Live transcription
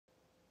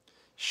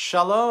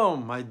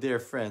Shalom, my dear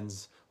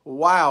friends.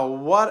 Wow,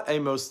 what a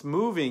most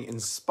moving,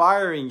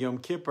 inspiring Yom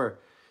Kippur.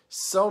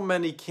 So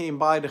many came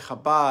by to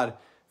Chabad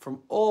from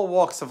all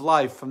walks of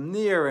life, from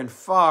near and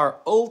far,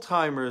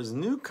 old-timers,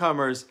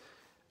 newcomers.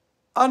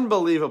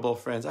 Unbelievable,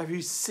 friends. I've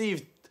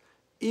received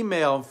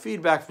email and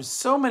feedback from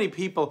so many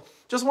people.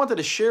 Just wanted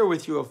to share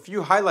with you a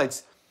few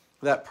highlights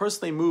that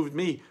personally moved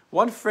me.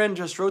 One friend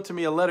just wrote to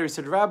me a letter. He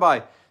said, Rabbi,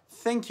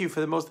 thank you for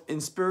the most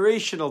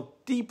inspirational,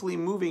 deeply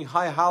moving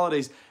high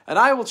holidays, and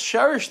I will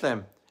cherish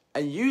them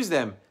and use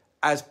them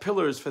as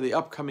pillars for the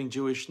upcoming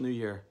Jewish New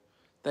Year.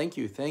 Thank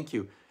you, thank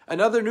you.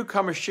 Another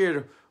newcomer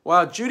shared,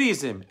 while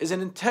Judaism is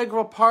an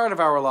integral part of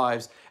our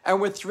lives,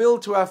 and we're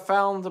thrilled to have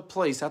found a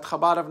place at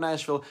Chabad of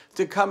Nashville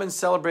to come and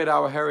celebrate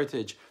our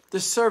heritage. The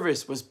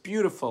service was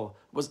beautiful,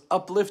 was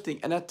uplifting,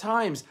 and at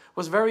times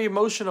was very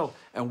emotional,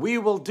 and we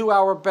will do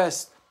our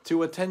best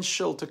to attend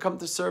shul, to come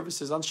to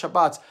services on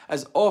Shabbats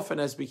as often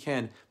as we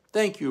can.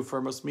 Thank you for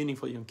a most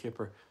meaningful Yom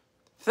Kippur.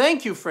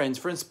 Thank you, friends,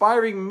 for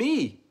inspiring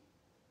me.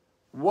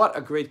 What a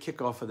great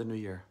kickoff for the new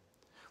year.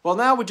 Well,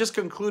 now we just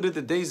concluded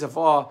the days of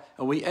awe,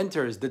 and we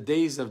enter the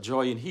days of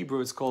joy. In Hebrew,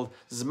 it's called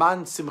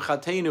Zman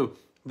Simchatenu,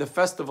 the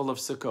festival of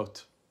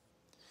Sukkot.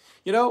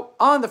 You know,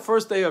 on the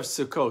first day of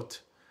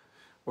Sukkot,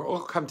 we all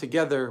come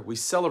together, we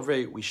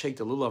celebrate, we shake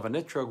the lulav and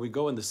etrog, we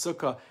go in the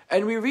sukkah,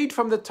 and we read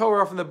from the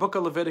Torah, from the book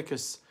of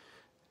Leviticus,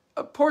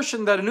 a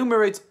portion that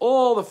enumerates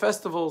all the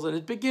festivals, and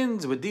it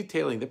begins with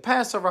detailing the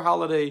Passover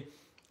holiday,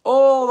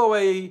 all the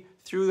way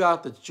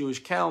throughout the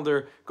Jewish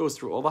calendar, goes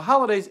through all the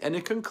holidays, and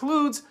it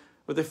concludes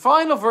with the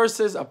final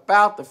verses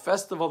about the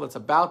festival that's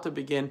about to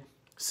begin,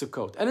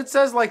 Sukkot. And it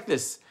says like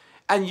this,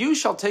 and you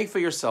shall take for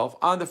yourself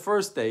on the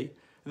first day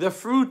the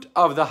fruit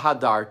of the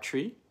hadar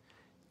tree,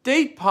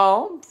 date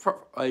palm,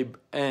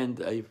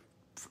 and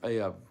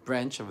a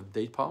branch of a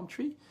date palm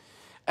tree,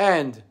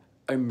 and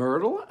a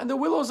myrtle, and the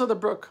willows of the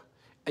brook.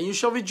 And you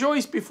shall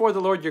rejoice before the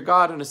Lord your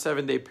God in a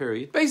 7-day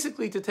period.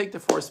 Basically, to take the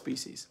 4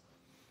 species.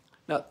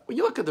 Now, when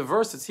you look at the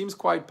verse, it seems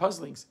quite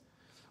puzzling.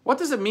 What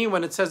does it mean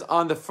when it says,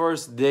 on the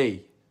first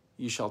day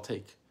you shall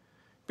take?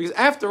 Because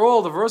after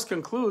all, the verse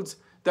concludes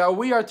that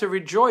we are to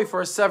rejoice for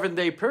a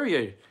 7-day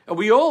period. And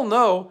we all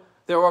know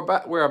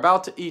that we're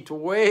about to eat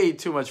way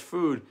too much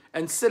food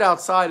and sit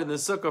outside in the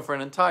sukkah for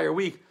an entire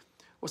week.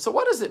 Well, so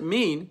what does it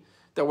mean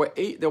that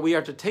we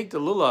are to take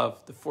the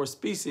lulav, the 4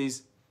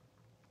 species,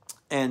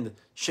 and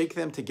shake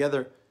them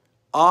together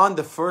on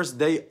the first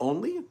day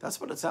only?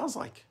 That's what it sounds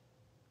like.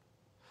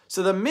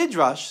 So the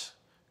Midrash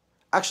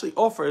actually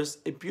offers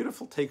a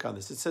beautiful take on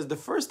this. It says the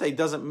first day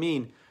doesn't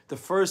mean the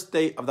first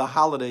day of the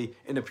holiday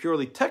in a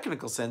purely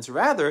technical sense.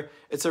 Rather,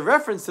 it's a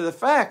reference to the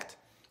fact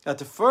that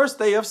the first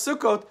day of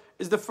Sukkot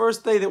is the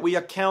first day that we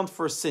account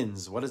for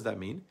sins. What does that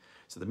mean?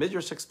 So the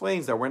Midrash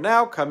explains that we're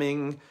now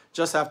coming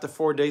just after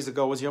 4 days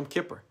ago was Yom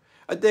Kippur,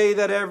 a day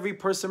that every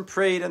person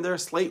prayed and their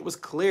slate was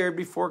cleared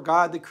before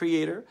God the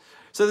Creator.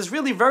 So there's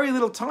really very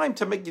little time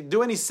to make you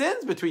do any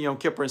sins between Yom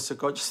Kippur and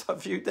Sukkot, just a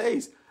few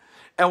days.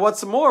 And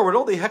what's more, with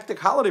all the hectic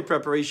holiday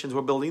preparations,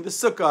 we're building the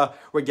sukkah,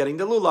 we're getting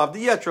the lulav,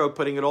 the yetro,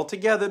 putting it all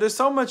together. There's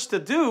so much to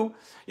do,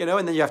 and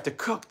then you have to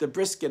cook the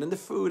brisket and the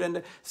food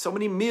and so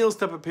many meals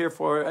to prepare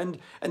for and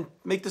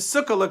make the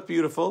sukkah look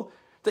beautiful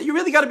that you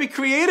really got to be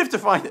creative to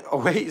find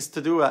ways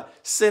to do a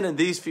sin in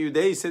these few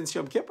days since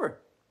Yom Kippur.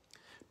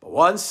 But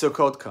once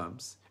Sukkot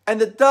comes and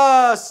the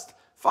dust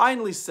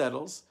finally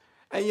settles,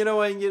 and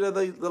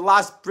the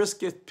last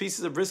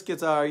pieces of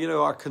briskets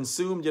are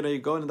consumed, you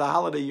go into the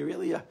holiday, you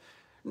really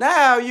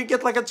now you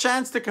get like a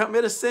chance to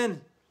commit a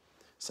sin.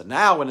 So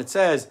now when it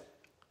says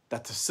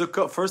that the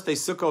first day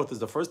Sukkot is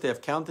the first day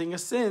of counting your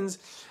sins,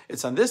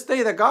 it's on this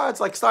day that God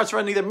starts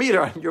running the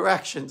meter on your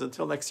actions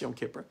until next Yom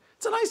Kippur.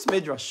 It's a nice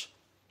midrash.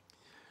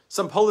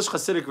 Some Polish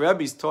Hasidic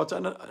rabbis taught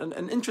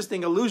an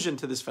interesting allusion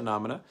to this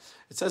phenomena.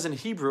 It says in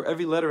Hebrew,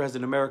 every letter has a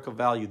numerical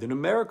value. The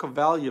numerical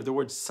value of the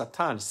word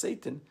Satan,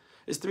 Satan,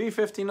 is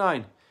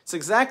 359. It's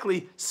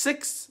exactly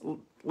 6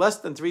 less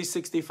than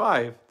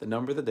 365, the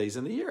number of the days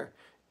in the year.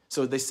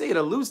 So they say it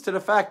alludes to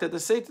the fact that the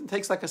Satan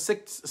takes like a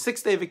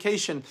six-day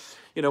vacation,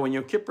 when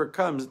Yom Kippur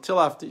comes, until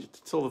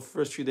the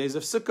first few days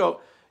of Sukkot.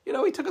 He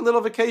took a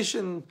little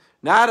vacation.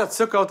 Now that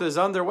Sukkot is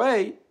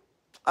underway,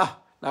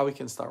 now we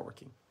can start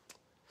working.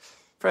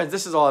 Friends,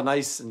 this is all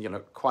nice and,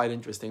 quite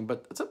interesting,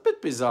 but it's a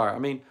bit bizarre. I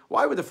mean,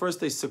 why would the first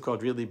day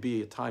Sukkot really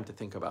be a time to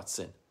think about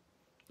sin?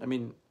 I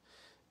mean,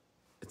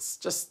 it's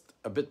just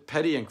a bit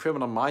petty and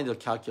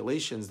criminal-minded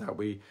calculations that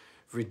we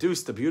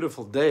reduce the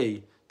beautiful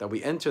day that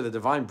we enter the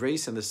divine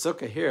grace in the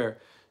sukkah here.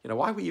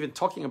 Why are we even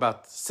talking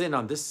about sin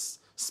on this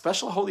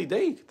special holy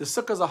day? The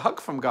sukkah is a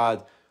hug from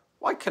God.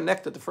 Why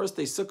connect that the first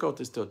day Sukkot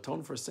is to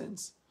atone for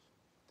sins?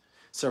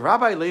 So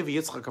Rabbi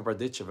Yitzchok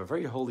Tiechtel, a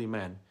very holy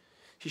man,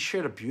 he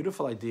shared a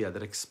beautiful idea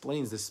that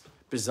explains this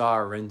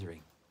bizarre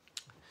rendering.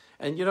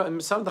 And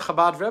and some of the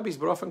Chabad rabbis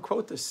would often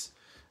quote this.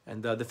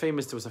 And there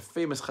was a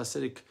famous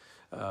Hasidic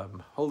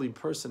holy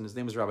person, his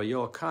name was Rabbi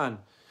Yoel Khan,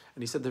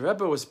 and he said the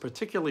Rebbe was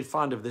particularly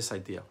fond of this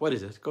idea. What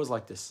is it? It goes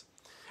like this.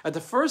 At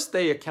the first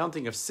day,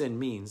 accounting of sin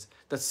means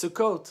that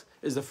Sukkot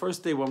is the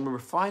first day when we're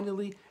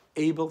finally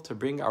able to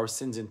bring our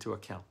sins into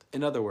account.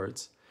 In other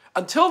words,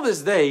 until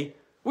this day,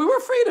 we were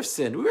afraid of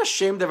sin. We were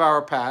ashamed of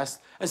our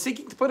past and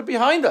seeking to put it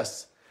behind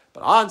us.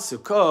 But on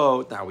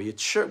Sukkot, now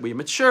we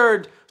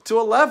matured to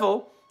a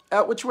level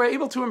at which we're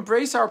able to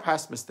embrace our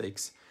past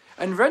mistakes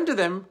and render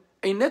them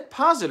a net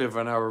positive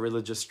on our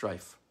religious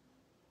strife.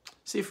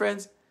 See,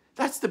 friends,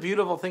 that's the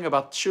beautiful thing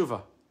about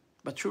tshuva,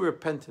 about true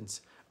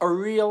repentance, a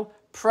real,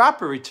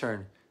 proper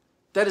return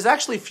that is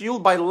actually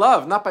fueled by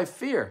love, not by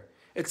fear.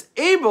 It's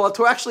able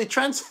to actually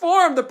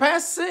transform the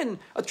past sin,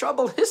 a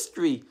troubled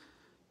history,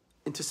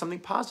 into something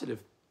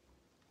positive.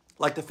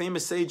 Like the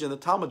famous sage in the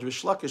Talmud,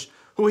 Rish Lakish,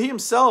 who he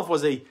himself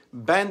was a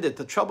bandit,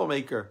 a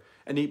troublemaker,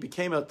 and he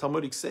became a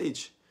Talmudic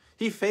sage.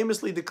 He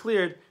famously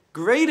declared,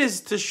 "Great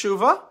is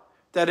teshuvah,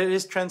 that it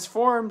has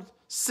transformed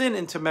sin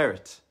into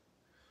merit."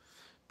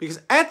 Because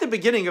at the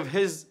beginning of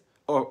his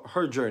or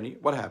her journey,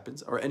 what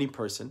happens? Or any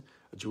person,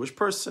 a Jewish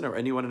person or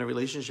anyone in a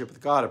relationship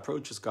with God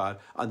approaches God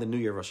on the New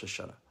Year Rosh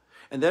Hashanah.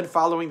 And then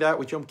following that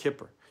with Yom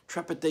Kippur,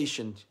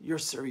 trepidation, you're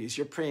serious,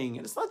 you're praying.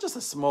 And it's not just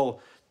a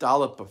small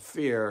dollop of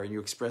fear and you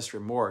express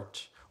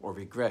remorse or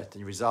regret and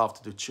you resolve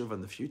to do tshuva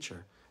in the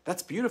future.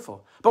 That's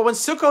beautiful. But when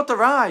Sukkot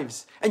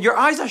arrives and your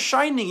eyes are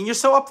shining and you're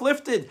so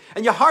uplifted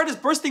and your heart is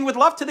bursting with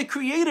love to the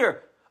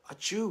Creator, a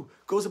Jew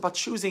goes about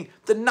choosing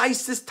the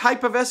nicest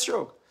type of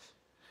esrog.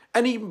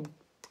 And he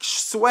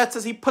sweats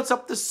as he puts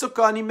up the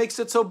sukkah and he makes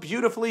it so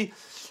beautifully.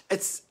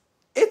 It's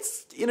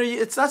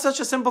not such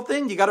a simple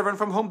thing. You got to run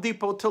from Home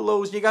Depot to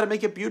Lowe's. You got to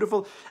make it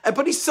beautiful.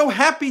 But he's so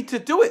happy to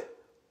do it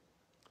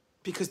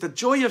because the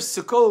joy of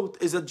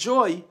Sukkot is a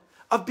joy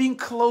of being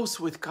close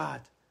with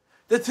God.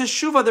 The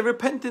teshuvah, the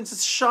repentance,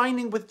 is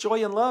shining with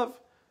joy and love.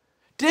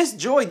 This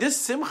joy, this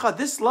simcha,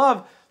 this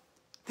love,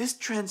 this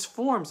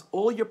transforms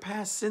all your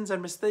past sins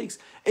and mistakes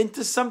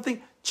into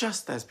something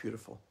just as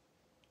beautiful.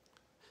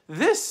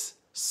 This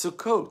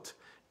Sukkot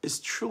is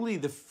truly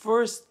the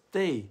first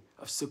day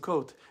of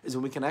Sukkot, is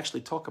when we can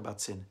actually talk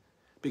about sin.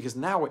 Because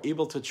now we're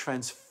able to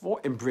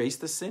embrace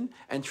the sin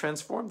and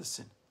transform the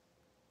sin.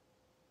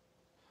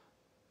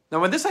 Now,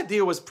 when this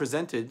idea was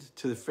presented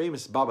to the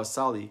famous Baba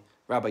Sali,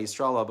 Rabbi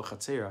Yisrael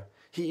Abuchatzera,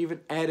 he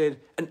even added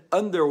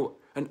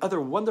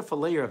another wonderful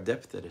layer of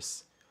depth to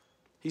this.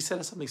 He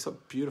said something so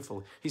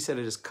beautiful. He said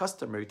it is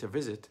customary to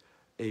visit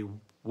a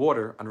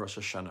water on Rosh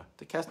Hashanah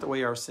to cast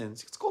away our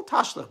sins. It's called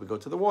Tashlech. We go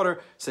to the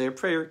water, say a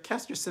prayer,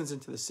 cast your sins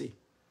into the sea.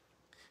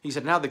 He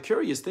said, now the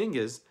curious thing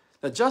is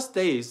that just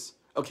a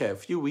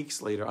few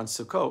weeks later on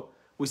Sukkot,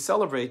 we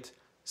celebrate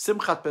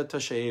Simchat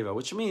Bet She'eva,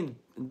 which means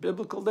in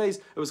biblical days,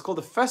 it was called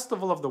the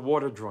Festival of the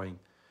Water Drawing.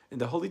 In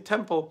the Holy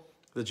Temple,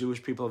 the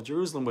Jewish people of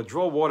Jerusalem would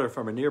draw water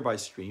from a nearby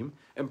stream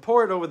and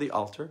pour it over the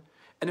altar,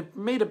 and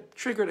it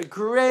triggered a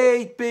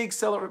great big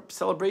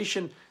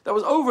celebration that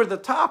was over the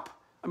top.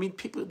 I mean,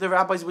 the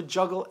rabbis would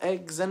juggle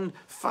eggs and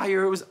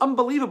fire. It was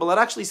unbelievable. It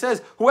actually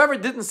says, whoever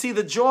didn't see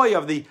the joy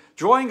of the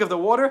drawing of the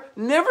water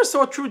never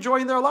saw true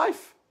joy in their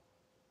life.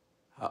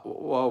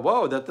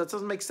 That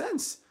doesn't make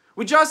sense.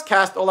 We just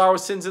cast all our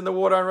sins in the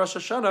water on Rosh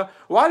Hashanah.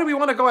 Why do we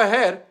want to go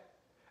ahead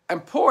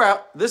and pour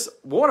out this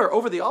water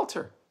over the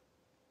altar?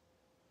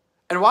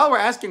 And while we're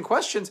asking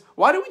questions,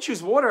 why do we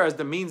choose water as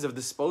the means of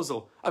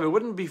disposal? I mean,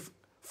 wouldn't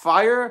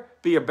fire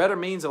be a better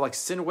means of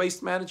sin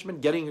waste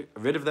management, getting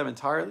rid of them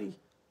entirely?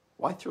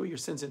 Why throw your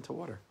sins into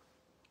water?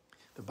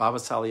 The Baba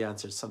Sali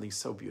answered something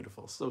so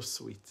beautiful, so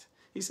sweet.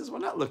 He says, we're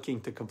not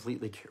looking to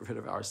completely get rid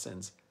of our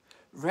sins.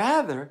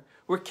 Rather,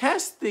 we're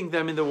casting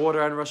them in the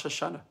water on Rosh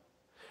Hashanah.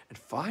 And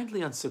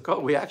finally on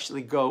Sukkot, we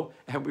actually go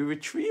and we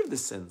retrieve the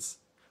sins.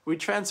 We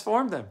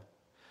transform them.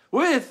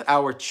 With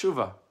our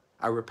tshuva,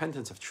 our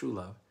repentance of true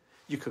love,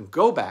 you can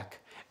go back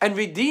and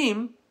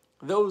redeem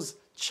those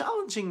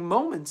challenging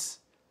moments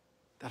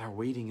that are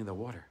waiting in the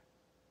water.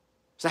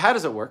 So how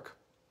does it work?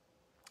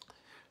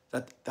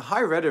 That the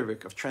high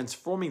rhetoric of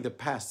transforming the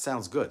past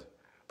sounds good.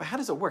 But how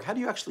does it work? How do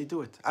you actually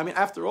do it? I mean,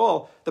 after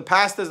all, the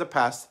past is the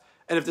past.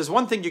 And if there's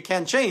one thing you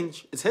can't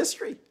change, it's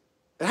history.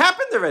 It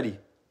happened already.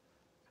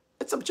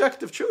 It's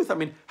objective truth. I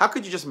mean, how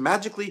could you just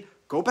magically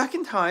go back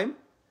in time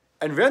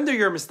and render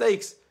your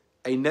mistakes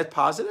a net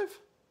positive?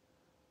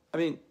 I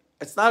mean,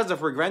 it's not as if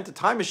we're granted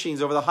time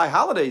machines over the high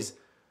holidays.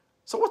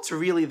 So what's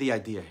really the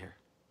idea here?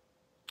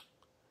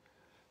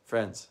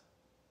 Friends,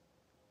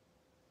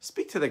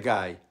 speak to the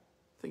guy.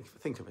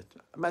 Think of it.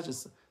 Imagine,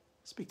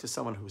 speak to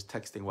someone who was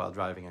texting while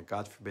driving and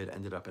God forbid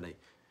ended up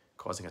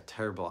causing a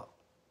terrible,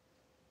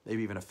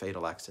 maybe even a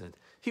fatal accident.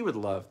 He would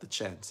love the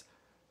chance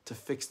to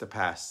fix the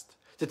past,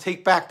 to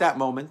take back that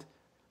moment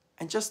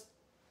and just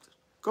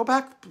go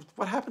back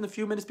what happened a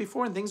few minutes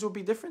before and things would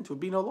be different. There would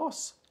be no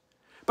loss.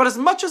 But as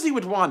much as he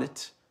would want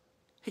it,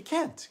 he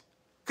can't.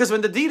 Because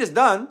when the deed is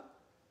done,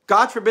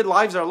 God forbid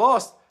lives are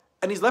lost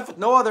and he's left with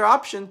no other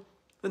option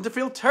than to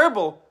feel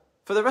terrible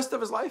for the rest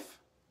of his life.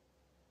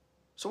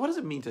 So what does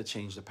it mean to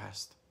change the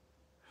past?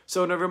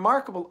 So in a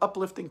remarkable,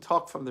 uplifting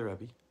talk from the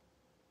Rebbe,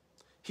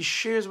 he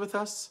shares with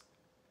us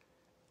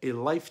a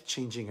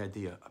life-changing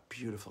idea, a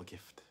beautiful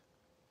gift.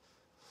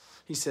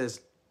 He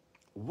says,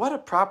 what a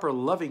proper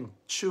loving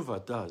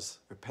tshuva does,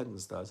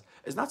 repentance does,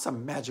 is not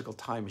some magical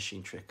time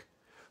machine trick.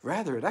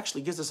 Rather, it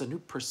actually gives us a new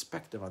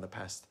perspective on the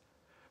past.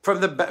 From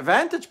the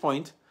vantage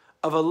point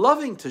of a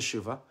loving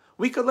teshuva,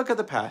 we could look at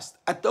the past,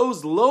 at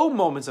those low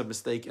moments of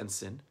mistake and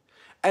sin,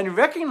 and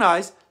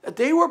recognize that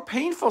they were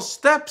painful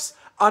steps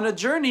on a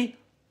journey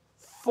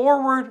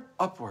forward,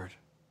 upward.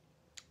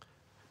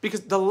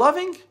 Because the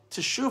loving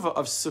teshuva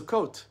of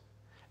Sukkot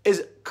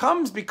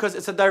comes because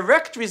it's a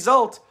direct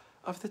result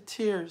of the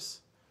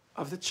tears,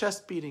 of the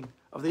chest beating,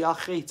 of the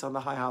al-chetz on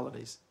the high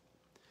holidays.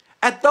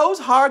 At those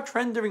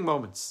heart-rendering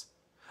moments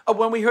of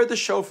when we heard the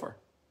shofar,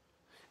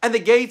 and the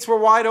gates were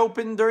wide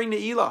open during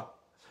the Eilah,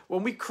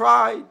 when we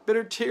cried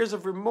bitter tears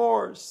of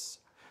remorse,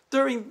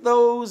 during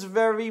those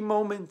very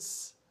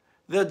moments,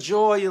 the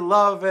joy,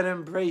 love, and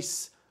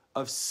embrace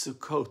of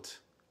Sukkot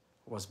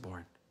was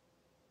born.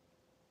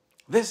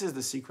 This is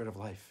the secret of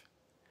life.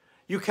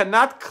 You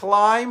cannot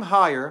climb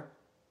higher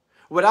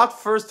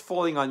without first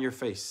falling on your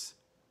face.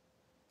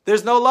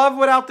 There's no love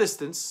without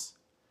distance,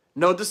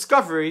 no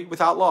discovery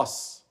without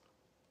loss.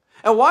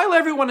 And while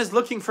everyone is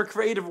looking for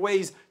creative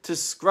ways to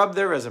scrub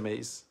their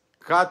resumes,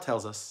 God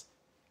tells us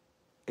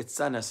it's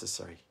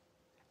unnecessary.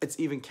 It's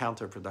even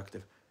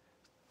counterproductive.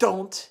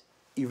 Don't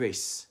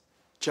erase.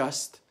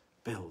 Just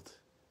build.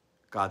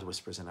 God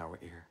whispers in our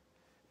ear.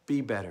 Be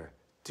better.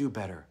 Do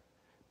better.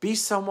 Be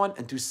someone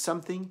and do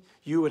something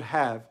you would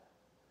have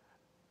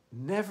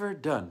never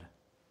done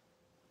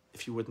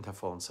if you wouldn't have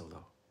fallen so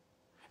low.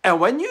 And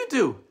when you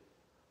do,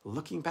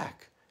 looking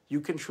back, you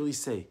can truly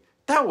say,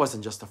 that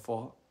wasn't just a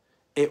fall.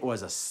 It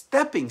was a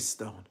stepping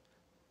stone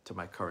to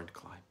my current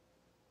climb.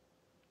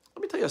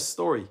 Let me tell you a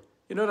story.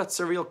 You know that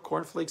cereal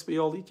cornflakes we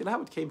all eat? You know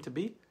how it came to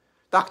be?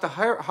 Dr.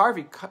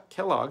 Harvey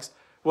Kellogg's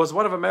was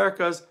one of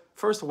America's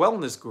first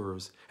wellness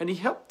gurus, and he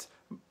helped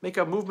make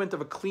a movement of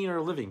a cleaner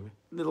living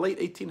in the late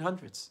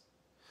 1800s.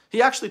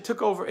 He actually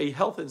took over a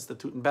health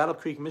institute in Battle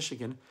Creek,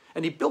 Michigan,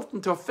 and he built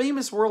into a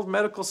famous world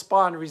medical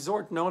spa and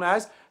resort known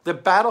as the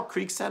Battle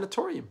Creek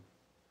Sanatorium.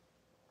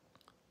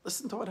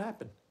 Listen to what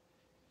happened.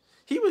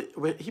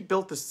 He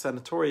built this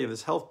sanatorium,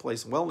 this health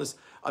place, wellness,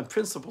 on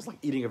principles like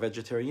eating a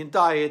vegetarian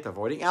diet,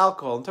 avoiding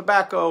alcohol and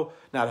tobacco,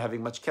 not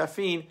having much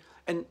caffeine.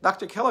 And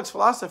Dr. Kellogg's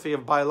philosophy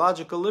of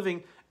biological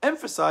living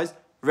emphasized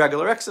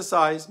regular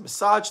exercise,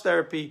 massage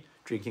therapy,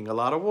 drinking a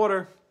lot of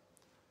water.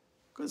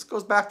 This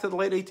goes back to the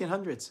late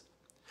 1800s.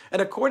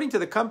 And according to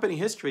the company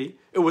history,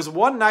 it was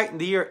one night in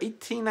the year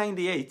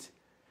 1898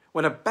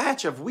 when a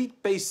batch of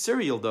wheat-based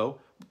cereal dough,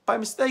 by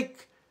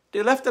mistake,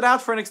 they left it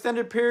out for an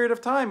extended period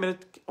of time, and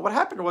what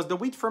happened was the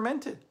wheat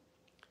fermented.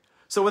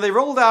 So when they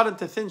rolled out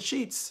into thin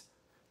sheets,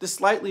 this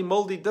slightly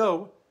moldy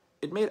dough,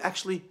 it made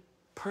actually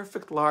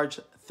perfect large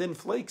thin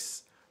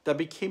flakes that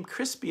became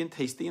crispy and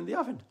tasty in the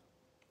oven.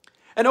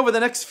 And over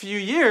the next few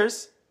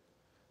years,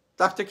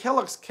 Dr.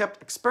 Kellogg's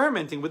kept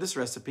experimenting with this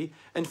recipe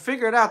and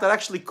figured out that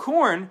actually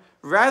corn,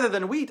 rather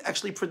than wheat,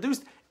 actually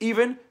produced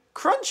even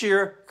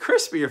crunchier,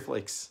 crispier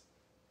flakes.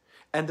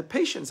 And the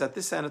patients at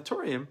this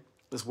sanatorium,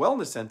 this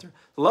wellness center,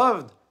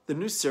 loved the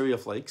new cereal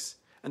flakes,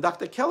 and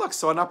Dr. Kellogg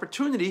saw an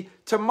opportunity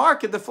to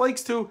market the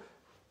flakes to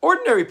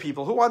ordinary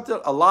people who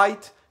wanted a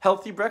light,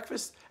 healthy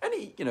breakfast. And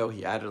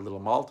he added a little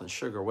malt and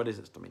sugar. What is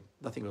it? I mean,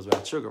 nothing goes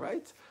without sugar,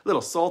 right? A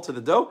little salt to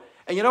the dough.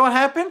 And you know what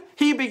happened?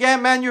 He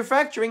began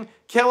manufacturing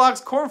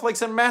Kellogg's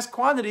cornflakes in mass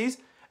quantities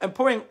and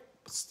pouring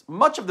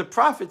much of the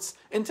profits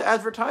into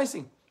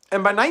advertising.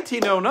 And by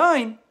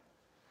 1909,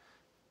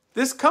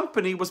 this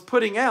company was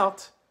putting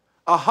out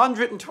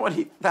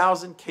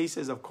 120,000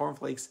 cases of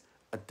cornflakes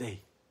a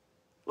day.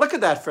 Look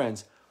at that,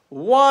 friends.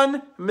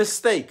 One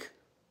mistake,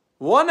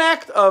 one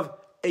act of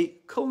a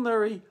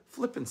culinary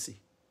flippancy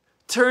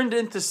turned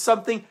into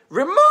something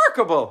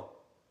remarkable.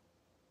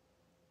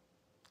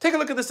 Take a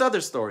look at this other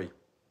story.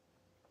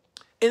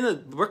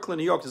 In Brooklyn,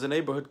 New York, there's a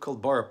neighborhood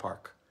called Borough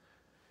Park.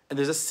 And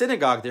there's a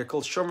synagogue there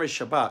called Shomer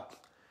Shabbat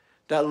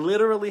that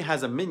literally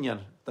has a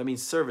minyan, that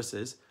means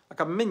services, like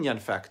a minyan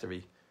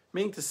factory.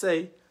 Meaning to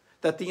say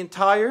that the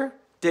entire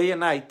day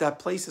and night, that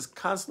place is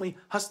constantly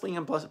hustling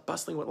and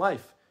bustling with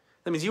life.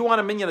 That means you want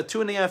a minyan at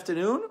 2 in the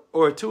afternoon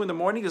or at 2 in the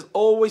morning, there's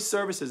always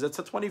services. It's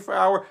a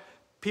 24-hour,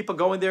 people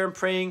going there and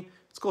praying.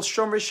 It's called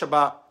Shomer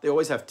Shabbat. They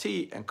always have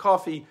tea and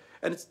coffee.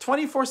 And it's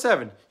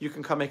 24/7. You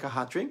can come make a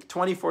hot drink.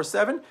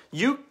 24/7.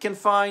 You can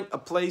find a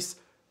place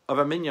of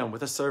a minyan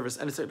with a service.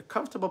 And it's a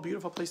comfortable,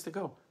 beautiful place to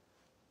go.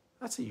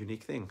 That's a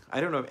unique thing.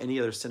 I don't know of any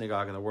other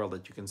synagogue in the world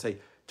that you can say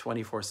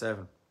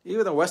 24/7.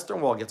 Even the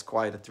Western Wall gets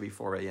quiet at 3,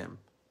 4 a.m.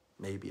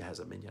 Maybe it has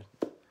a minyan.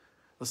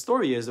 The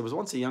story is, there was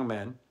once a young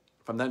man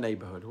from that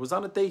neighborhood who was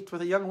on a date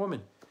with a young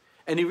woman.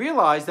 And he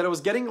realized that it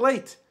was getting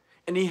late.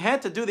 And he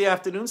had to do the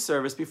afternoon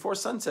service before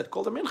sunset,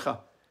 called a mincha.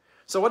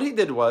 So what he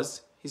did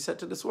was, he said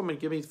to this woman,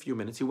 give me a few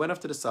minutes. He went off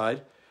to the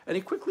side, and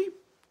he quickly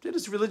did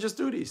his religious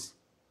duties.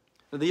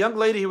 And the young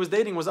lady he was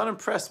dating was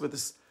unimpressed with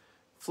this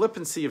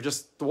flippancy of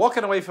just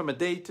walking away from a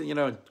date,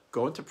 and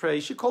going to pray.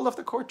 She called off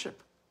the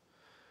courtship.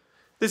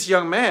 This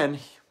young man,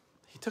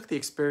 he took the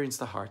experience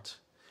to heart,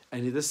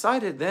 and he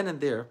decided then and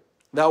there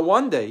that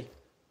one day,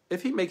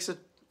 if he makes it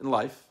in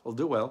life, he'll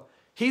do well,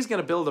 He's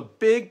going to build a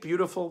big,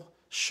 beautiful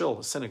shul,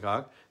 a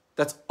synagogue,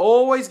 that's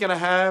always going to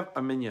have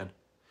a minyan.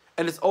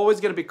 And it's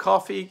always going to be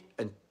coffee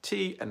and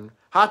tea and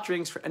hot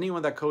drinks for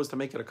anyone that goes to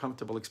make it a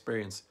comfortable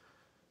experience.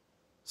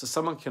 So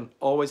someone can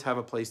always have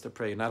a place to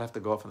pray and not have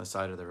to go off on the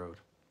side of the road.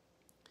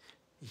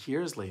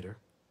 Years later,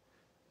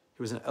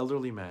 he was an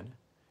elderly man,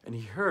 and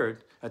he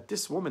heard that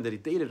this woman that he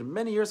dated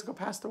many years ago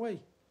passed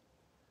away.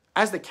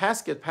 As the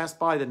casket passed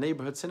by the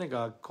neighborhood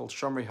synagogue called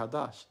Shomrei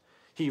Hadash,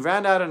 he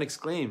ran out and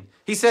exclaimed.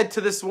 He said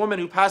to this woman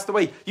who passed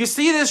away, "You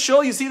see this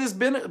shul? You see this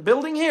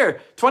building here?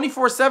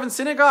 24/7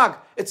 synagogue?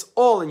 It's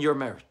all in your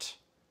merit."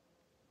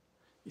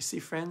 You see,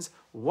 friends,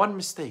 one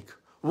mistake,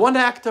 one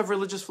act of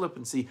religious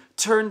flippancy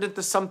turned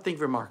into something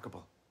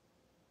remarkable.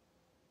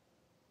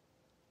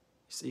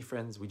 You see,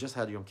 friends, we just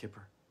had Yom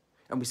Kippur,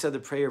 and we said the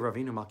prayer of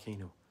Avinu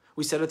Malkeinu.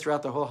 We said it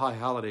throughout the whole high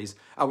holidays,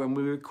 when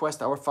we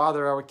request our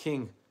Father, our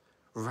King,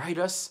 write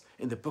us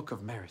in the book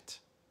of merit.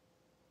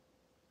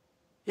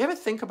 You ever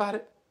think about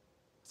it?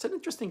 It's an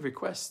interesting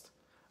request.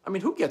 I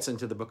mean, who gets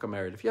into the book of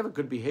merit? If you have a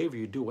good behavior,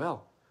 you do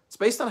well. It's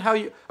based on how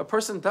a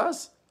person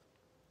does.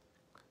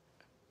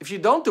 If you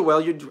don't do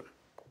well,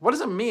 what does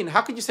it mean?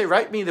 How could you say,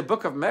 write me in the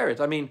book of merit?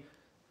 I mean,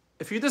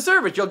 if you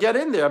deserve it, you'll get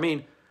in there. I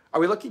mean,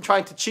 are we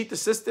trying to cheat the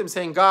system,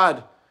 saying,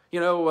 God,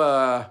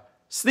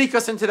 sneak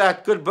us into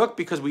that good book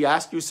because we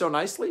asked you so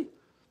nicely?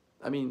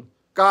 I mean,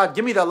 God,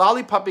 give me the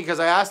lollipop because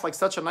I asked like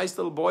such a nice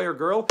little boy or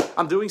girl.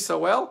 I'm doing so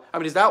well. I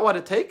mean, is that what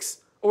it takes?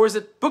 Or is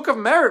it book of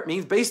merit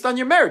means based on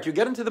your merit? You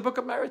get into the book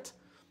of merit.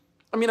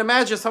 I mean,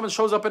 imagine someone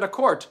shows up in a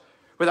court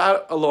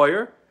without a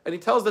lawyer and he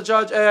tells the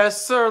judge,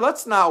 sir,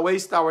 let's not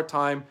waste our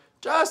time.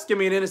 Just give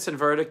me an innocent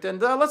verdict and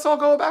let's all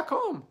go back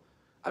home.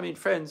 I mean,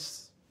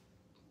 friends,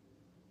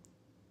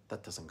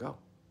 that doesn't go.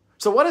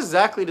 So what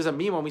exactly does it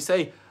mean when we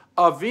say,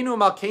 Avinu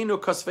Malkeinu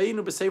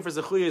Kosveinu B'Sefer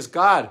Zechuya is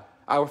God,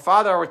 our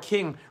Father, our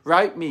King,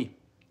 write me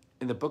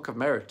in the book of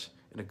merit,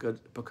 in a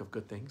good book of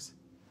good things?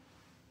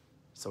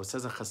 So it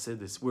says in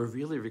Chassidus, we're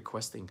really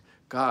requesting,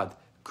 God,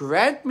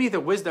 grant me the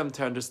wisdom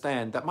to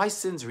understand that my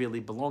sins really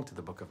belong to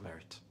the book of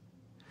merit.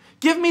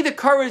 Give me the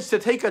courage to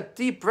take a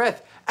deep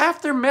breath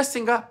after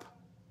messing up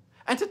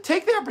and to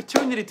take the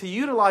opportunity to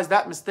utilize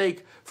that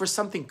mistake for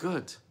something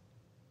good,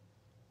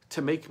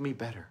 to make me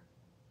better.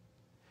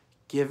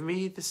 Give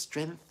me the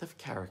strength of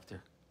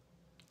character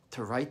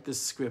to write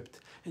this script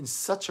in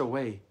such a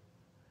way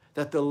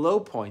that the low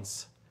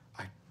points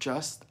are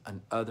just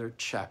another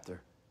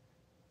chapter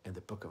in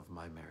the book of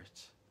my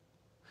merit.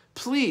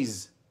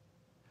 Please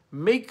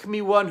make me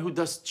one who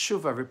does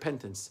tshuva,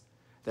 repentance,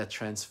 that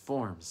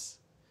transforms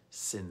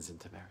sins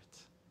into merit.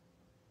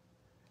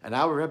 And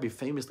our Rebbe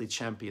famously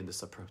championed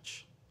this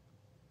approach.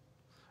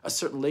 A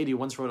certain lady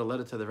once wrote a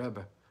letter to the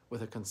Rebbe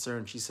with a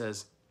concern. She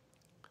says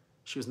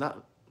she was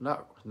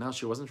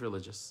she wasn't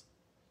religious.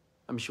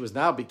 I mean, she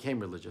became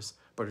religious,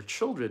 but her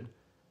children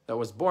that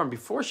was born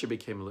before she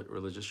became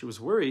religious, she was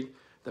worried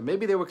that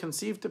maybe they were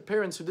conceived to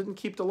parents who didn't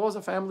keep the laws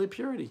of family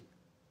purity.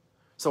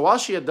 So while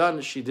she did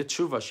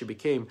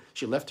tshuva,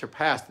 she left her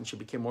past and she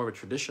became more of a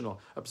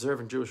traditional,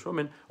 observant Jewish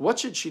woman. What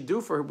should she do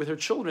with her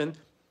children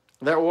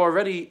that were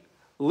already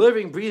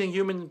living, breathing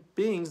human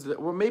beings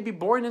that were maybe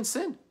born in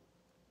sin?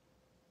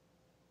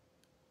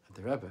 And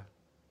the Rebbe,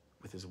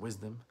 with his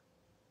wisdom,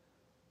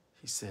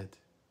 he said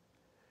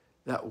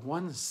that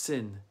one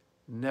sin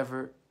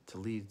never to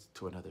lead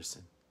to another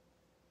sin.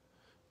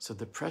 So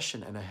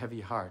depression and a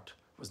heavy heart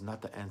was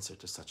not the answer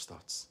to such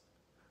thoughts.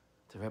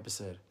 The Rebbe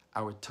said,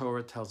 our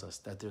Torah tells us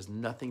that there's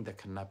nothing that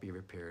cannot be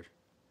repaired.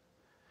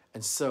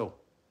 And so,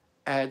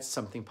 add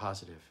something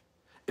positive.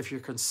 If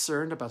you're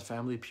concerned about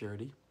family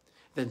purity,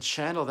 then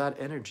channel that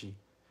energy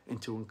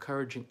into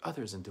encouraging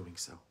others in doing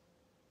so.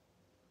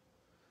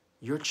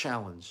 Your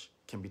challenge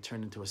can be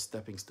turned into a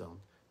stepping stone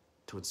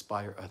to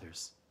inspire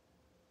others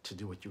to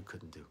do what you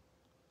couldn't do.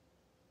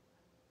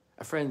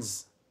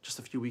 Friends, just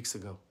a few weeks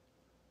ago,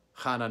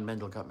 Chana and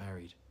Mendel got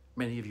married.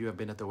 Many of you have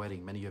been at the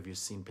wedding. Many of you have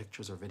seen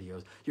pictures or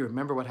videos. You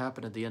remember what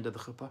happened at the end of the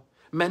chuppah?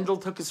 Mendel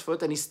took his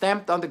foot and he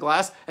stamped on the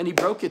glass and he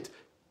broke it.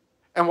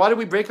 And why do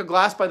we break a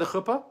glass by the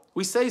chuppah?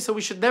 We say so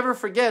we should never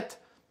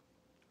forget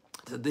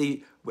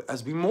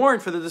as we mourn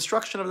for the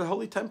destruction of the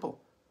Holy Temple.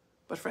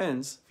 But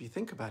friends, if you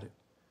think about it,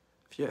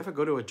 if you ever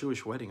go to a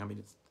Jewish wedding, I mean,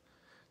 it's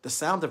the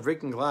sound of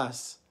breaking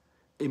glass,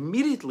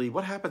 immediately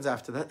what happens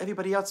after that?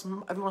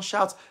 Everyone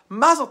shouts,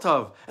 Mazel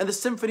Tov! And the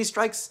symphony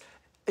strikes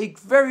a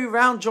very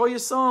round,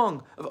 joyous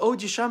song of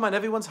Od Yishama, and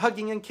everyone's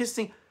hugging and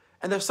kissing,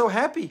 and they're so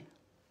happy.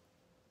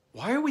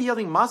 Why are we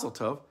yelling Mazel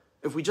Tov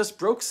if we just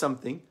broke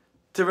something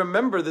to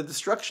remember the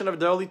destruction of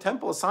the Holy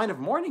Temple, a sign of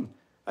mourning?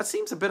 That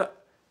seems a bit an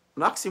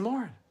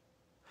oxymoron.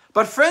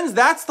 But friends,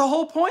 that's the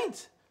whole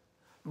point.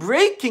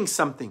 Breaking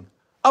something,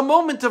 a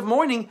moment of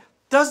mourning,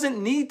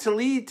 doesn't need to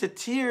lead to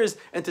tears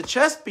and to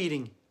chest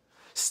beating.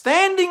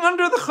 Standing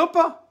under the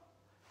chuppah,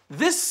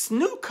 this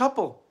new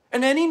couple,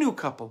 and any new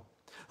couple,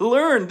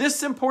 learn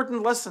this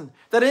important lesson,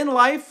 that in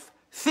life,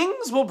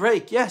 things will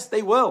break. Yes,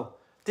 they will.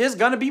 There's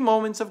going to be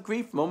moments of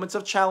grief, moments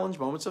of challenge,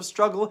 moments of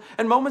struggle,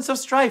 and moments of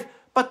strife.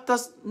 But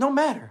no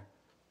matter.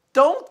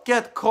 Don't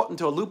get caught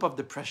into a loop of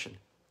depression.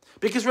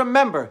 Because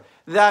remember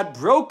that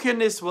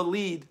brokenness will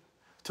lead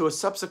to a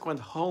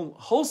subsequent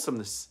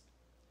wholesomeness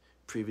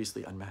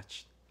previously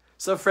unmatched.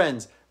 So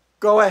friends,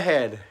 go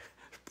ahead,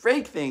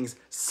 break things,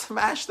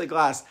 smash the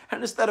glass,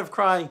 and instead of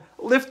crying,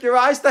 lift your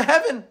eyes to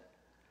heaven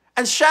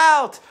and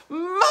shout,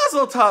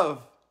 Mazel Tov!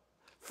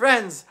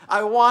 Friends,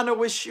 I want to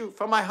wish you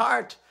from my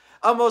heart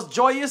a most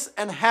joyous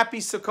and happy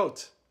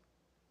Sukkot.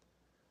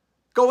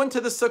 Go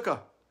into the Sukkah.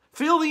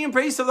 Feel the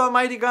embrace of the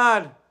Almighty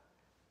God.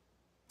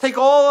 Take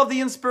all of the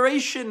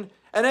inspiration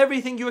and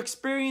everything you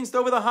experienced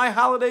over the high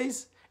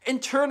holidays.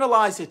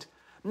 Internalize it.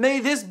 May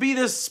this be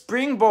the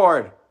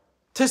springboard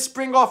to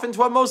spring off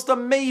into a most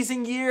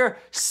amazing year,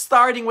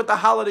 starting with the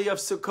holiday of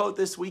Sukkot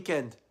this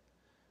weekend.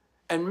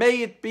 And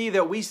may it be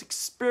that we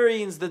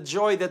experience the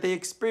joy that they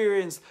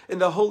experienced in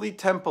the Holy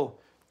Temple.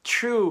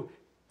 True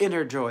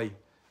inner joy.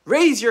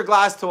 Raise your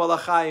glass to Al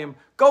Chaim.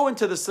 Go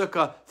into the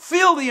Sukkah.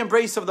 Feel the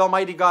embrace of the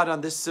Almighty God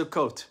on this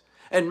Sukkot.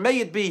 And may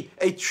it be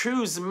a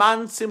true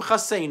Zman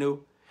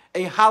Simchasenu,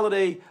 a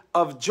holiday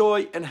of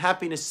joy and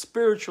happiness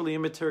spiritually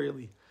and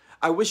materially.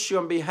 I wish you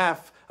on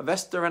behalf of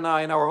Esther and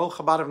I and our whole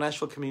Chabad of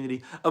Nashville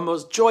community a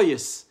most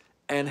joyous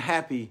and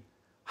happy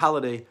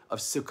holiday of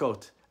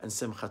Sukkot and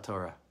Simchat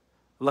Torah.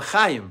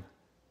 L'chaim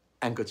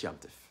and Gut Yom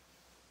Tov.